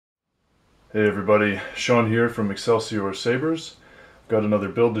Hey everybody, Sean here from Excelsior Sabers. Got another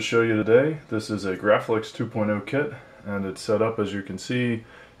build to show you today. This is a Graflex 2.0 kit, and it's set up, as you can see,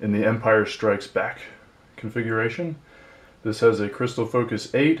 in the Empire Strikes Back configuration. This has a Crystal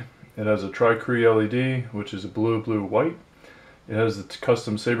Focus 8. It has a tri-cree LED, which is a blue, white. It has the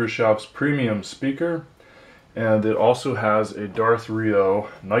custom Saber Shop's premium speaker, and it also has a Ryo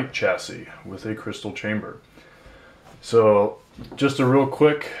Knight chassis with a crystal chamber. So, just a real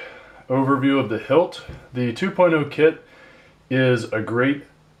quick overview of the hilt. The 2.0 kit is a great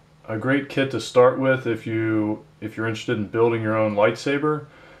kit to start with if you're interested in building your own lightsaber.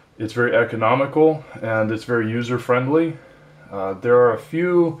 It's very economical and it's very user friendly. There are a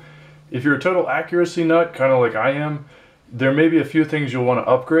few, if you're a total accuracy nut, kind of like I am, there may be a few things you'll want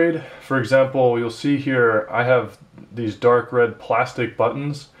to upgrade. For example, you'll see here I have these dark red plastic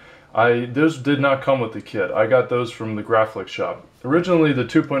buttons. Those did not come with the kit. I got those from the Graflex shop. Originally, the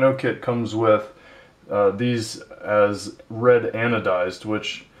 2.0 kit comes with these as red anodized,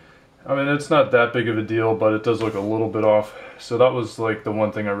 which, I mean, it's not that big of a deal, but it does look a little bit off. So that was like the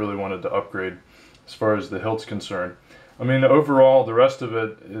one thing I really wanted to upgrade as far as the hilt's concerned. I mean, overall, the rest of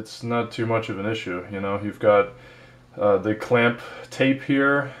it, it's not too much of an issue. You know, you've got the clamp tape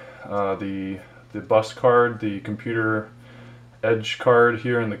here, the bus card, the computer edge card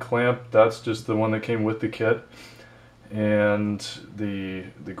here, and the clamp. That's just the one that came with the kit. And the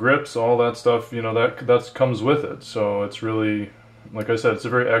grips, all that stuff, you know, that comes with it. So it's really, like I said, it's a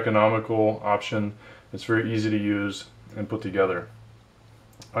very economical option. It's very easy to use and put together.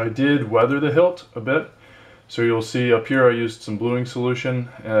 I did weather the hilt a bit. So you'll see up here I used some bluing solution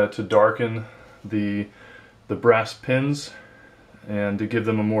to darken the brass pins and to give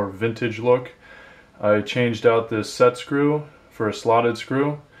them a more vintage look. I changed out this set screw for a slotted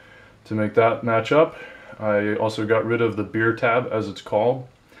screw to make that match up. I also got rid of the beer tab, as it's called.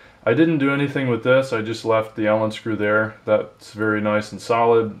 I didn't do anything with this, I just left the Allen screw there. That's very nice and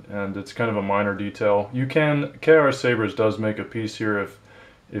solid, and it's kind of a minor detail. You can, KR Sabers does make a piece here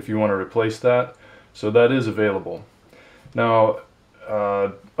if you want to replace that, so that is available. Now,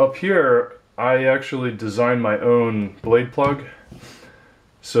 up here, I actually designed my own blade plug.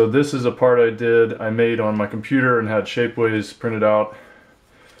 So this is a part I made on my computer and had Shapeways printed out.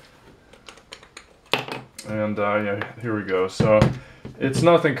 And yeah, here we go. So it's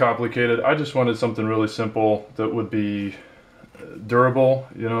nothing complicated. I just wanted something really simple that would be durable,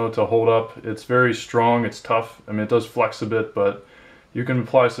 you know, to hold up. It's very strong, it's tough. I mean, it does flex a bit, but you can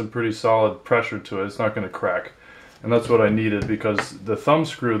apply some pretty solid pressure to it. It's not going to crack. And that's what I needed, because the thumb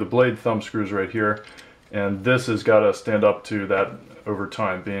screw, the blade thumb screw is right here, and this has got to stand up to that over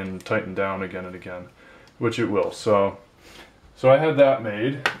time, being tightened down again and again, which it will. So I had that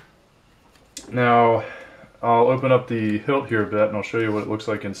made. Now I'll open up the hilt here a bit and I'll show you what it looks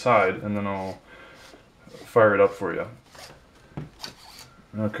like inside, and then I'll fire it up for you.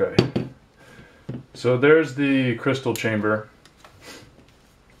 Okay, so there's the crystal chamber.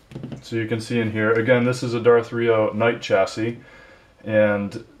 So you can see in here, again, this is a Ryo Knight chassis,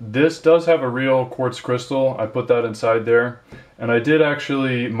 and this does have a real quartz crystal. I put that inside there, and I did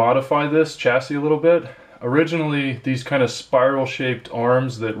actually modify this chassis a little bit. Originally, these kind of spiral shaped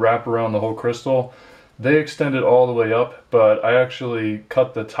arms that wrap around the whole crystal, they extended all the way up, but I actually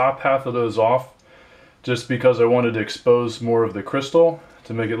cut the top half of those off just because I wanted to expose more of the crystal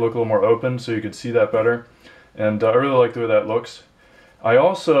to make it look a little more open so you could see that better. And I really like the way that looks. I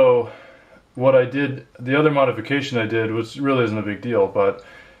also, what I did, the other modification I did, which really isn't a big deal, but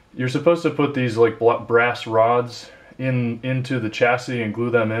you're supposed to put these like brass rods into the chassis and glue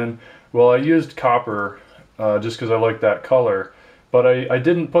them in. Well, I used copper just because I like that color, but I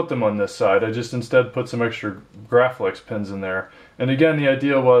didn't put them on this side. I just instead put some extra Graflex pins in there. And again, the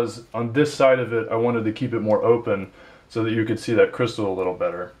idea was on this side of it, I wanted to keep it more open so that you could see that crystal a little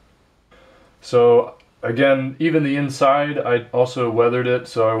better. So again, even the inside, I also weathered it,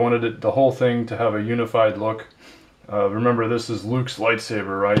 so I wanted the whole thing to have a unified look. Remember, this is Luke's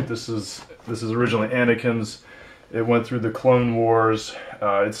lightsaber, right? This is originally Anakin's. It went through the Clone Wars.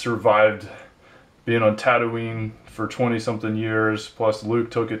 It survived being on Tatooine for 20-something years, plus Luke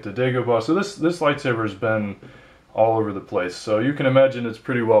took it to Dagobah. So this lightsaber has been all over the place. So you can imagine it's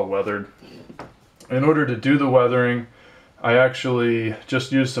pretty well weathered. In order to do the weathering, I actually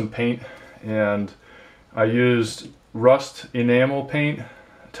just used some paint, and I used rust enamel paint,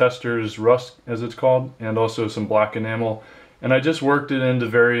 Tester's rust as it's called, and also some black enamel. And I just worked it into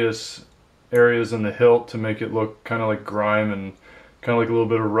various areas in the hilt to make it look kind of like grime and kind of like a little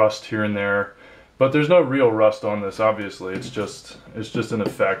bit of rust here and there. But there's no real rust on this, obviously. It's just an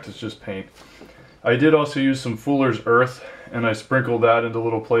effect, it's just paint. I did also use some Fuller's Earth and I sprinkled that into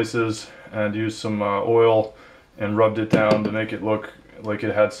little places and used some oil and rubbed it down to make it look like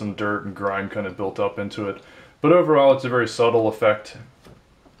it had some dirt and grime kind of built up into it. But overall, it's a very subtle effect.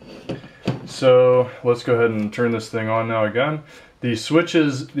 So let's go ahead and turn this thing on now again. The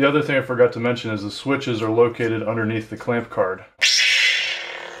switches, the other thing I forgot to mention is the switches are located underneath the clamp card.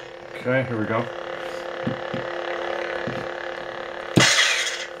 Okay, here we go.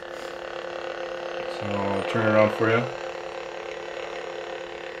 So I'll turn it on for you.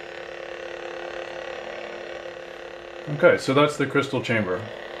 Okay, so that's the crystal chamber.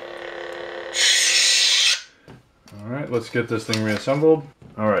 Alright, let's get this thing reassembled.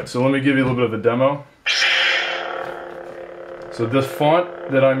 Alright, so let me give you a little bit of a demo. So this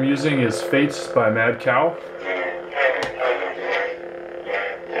font that I'm using is Fates by Mad Cow.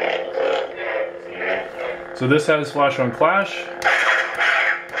 So this has flash on clash,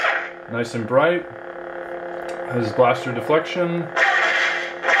 nice and bright, has blaster deflection,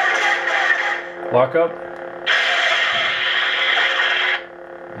 lock up.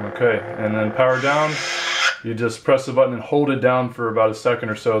 Okay, and then power down, you just press the button and hold it down for about a second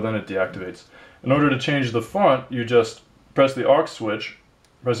or so, then it deactivates. In order to change the font, you just press the aux switch,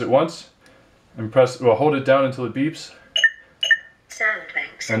 press it once, and hold it down until it beeps.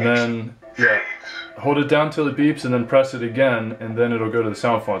 And then, yeah, hold it down till it beeps and then press it again, and then it'll go to the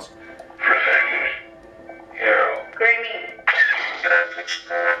sound fonts.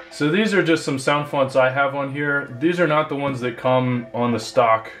 So these are just some sound fonts I have on here. These are not the ones that come on the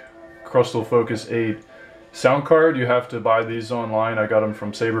stock Crystal Focus 8 sound card. You have to buy these online. I got them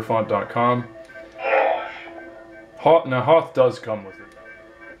from saberfont.com. Now Hoth does come with it.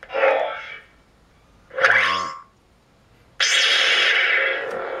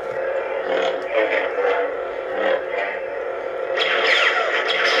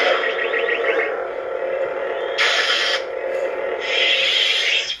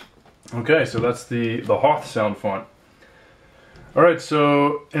 Okay, so that's the Hoth sound font. Alright,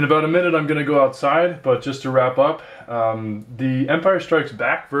 so in about a minute I'm going to go outside, but just to wrap up, the Empire Strikes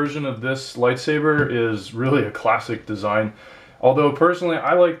Back version of this lightsaber is really a classic design. Although personally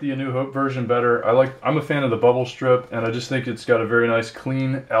I like the A New Hope version better. I'm a fan of the bubble strip, and I just think it's got a very nice,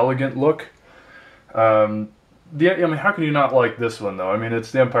 clean, elegant look. I mean, how can you not like this one though? I mean,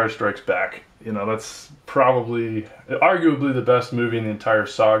 it's The Empire Strikes Back. You know, that's probably, arguably the best movie in the entire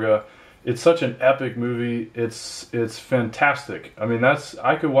saga. It's such an epic movie. It's fantastic. I mean,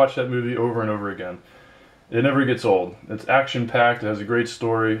 I could watch that movie over and over again. It never gets old. It's action-packed. It has a great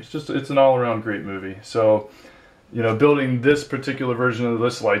story. It's an all-around great movie. So, you know, building this particular version of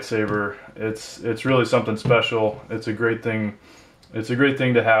this lightsaber, it's really something special. It's a great thing. It's a great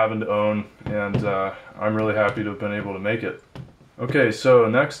thing to have and to own, and I'm really happy to have been able to make it. Okay, so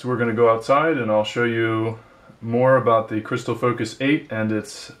next we're going to go outside and I'll show you more about the Crystal Focus 8 and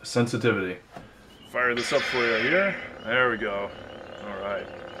its sensitivity. Fire this up for you here. There we go. Alright.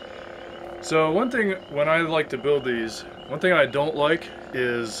 So one thing when I like to build these, one thing I don't like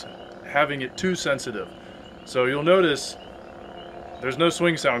is having it too sensitive. So you'll notice there's no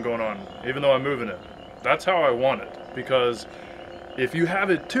swing sound going on, even though I'm moving it. That's how I want it, because if you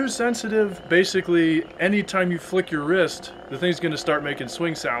have it too sensitive, basically anytime you flick your wrist, the thing's going to start making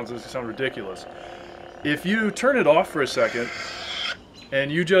swing sounds. It's going to sound ridiculous. If you turn it off for a second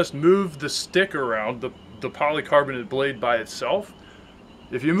and you just move the stick around, the polycarbonate blade by itself,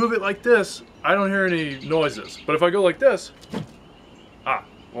 if you move it like this, I don't hear any noises. But if I go like this,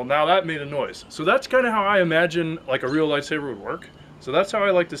 well, now that made a noise. So that's kind of how I imagine like a real lightsaber would work. So that's how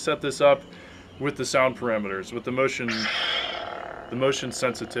I like to set this up with the sound parameters, with the motion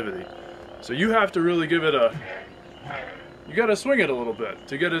sensitivity. So you have to really give it you got to swing it a little bit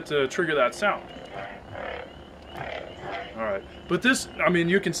to get it to trigger that sound. Alright, but this, I mean,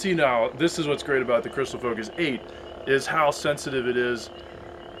 you can see now, this is what's great about the Crystal Focus 8, is how sensitive it is.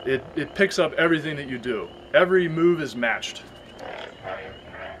 It picks up everything that you do. Every move is matched.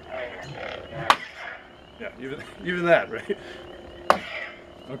 Yeah, even that, right?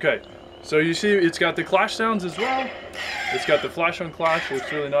 Okay, so you see it's got the clash sounds as well. It's got the flash on clash,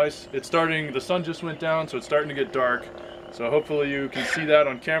 looks really nice. It's starting, the sun just went down, so it's starting to get dark. So hopefully you can see that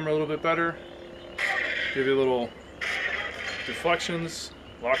on camera a little bit better. Give you a little deflections,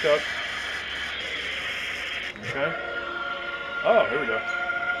 lock up. Okay. Oh, here we go.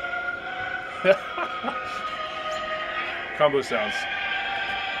 Combo sounds.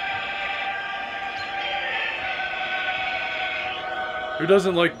 Who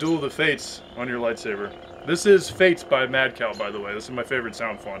doesn't like Duel of the Fates on your lightsaber? This is Fates by Mad Cow, by the way. This is my favorite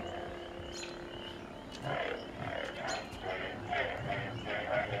sound font.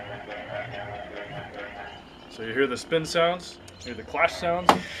 So you hear the spin sounds, you hear the clash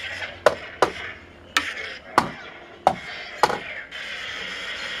sounds.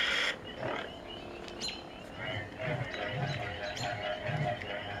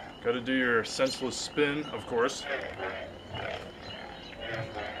 Got to do your senseless spin, of course.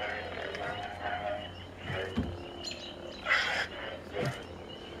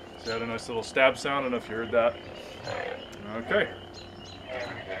 So you had a nice little stab sound. I don't know if you heard that. Okay.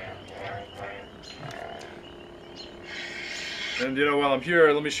 And you know, while I'm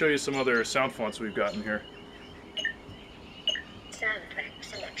here, let me show you some other sound fonts we've got in here. Sound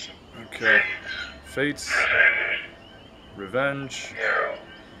selection. Okay. Fates, Revenge,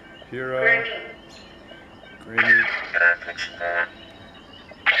 Hero, Gravy.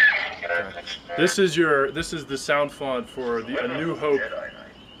 Okay. This is the sound font for the A New Hope.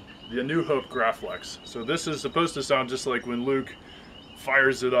 The A New Hope Graflex. So this is supposed to sound just like when Luke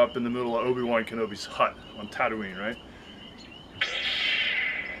fires it up in the middle of Obi-Wan Kenobi's hut on Tatooine, right?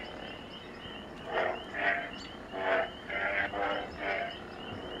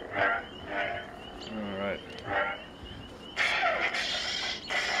 Alright.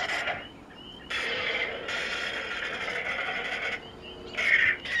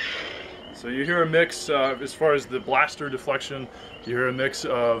 So you hear a mix, as far as the blaster deflection, you hear a mix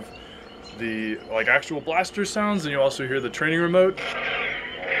of the actual blaster sounds, and you also hear the training remote.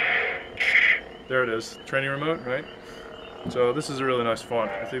 There it is, training remote, right? So this is a really nice font.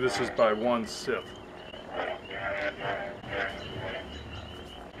 I think this is by one Sith.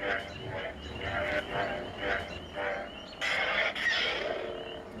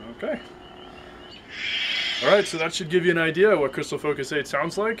 Okay. Alright, so that should give you an idea what Crystal Focus 8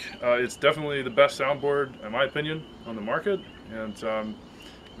 sounds like. It's definitely the best soundboard, in my opinion, on the market. And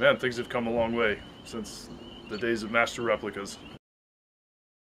man, things have come a long way since the days of master replicas.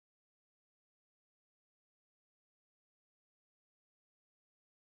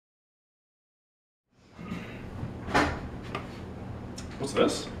 What's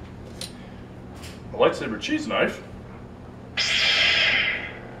this? A lightsaber cheese knife?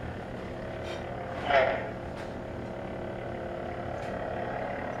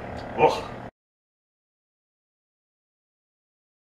 Ugh.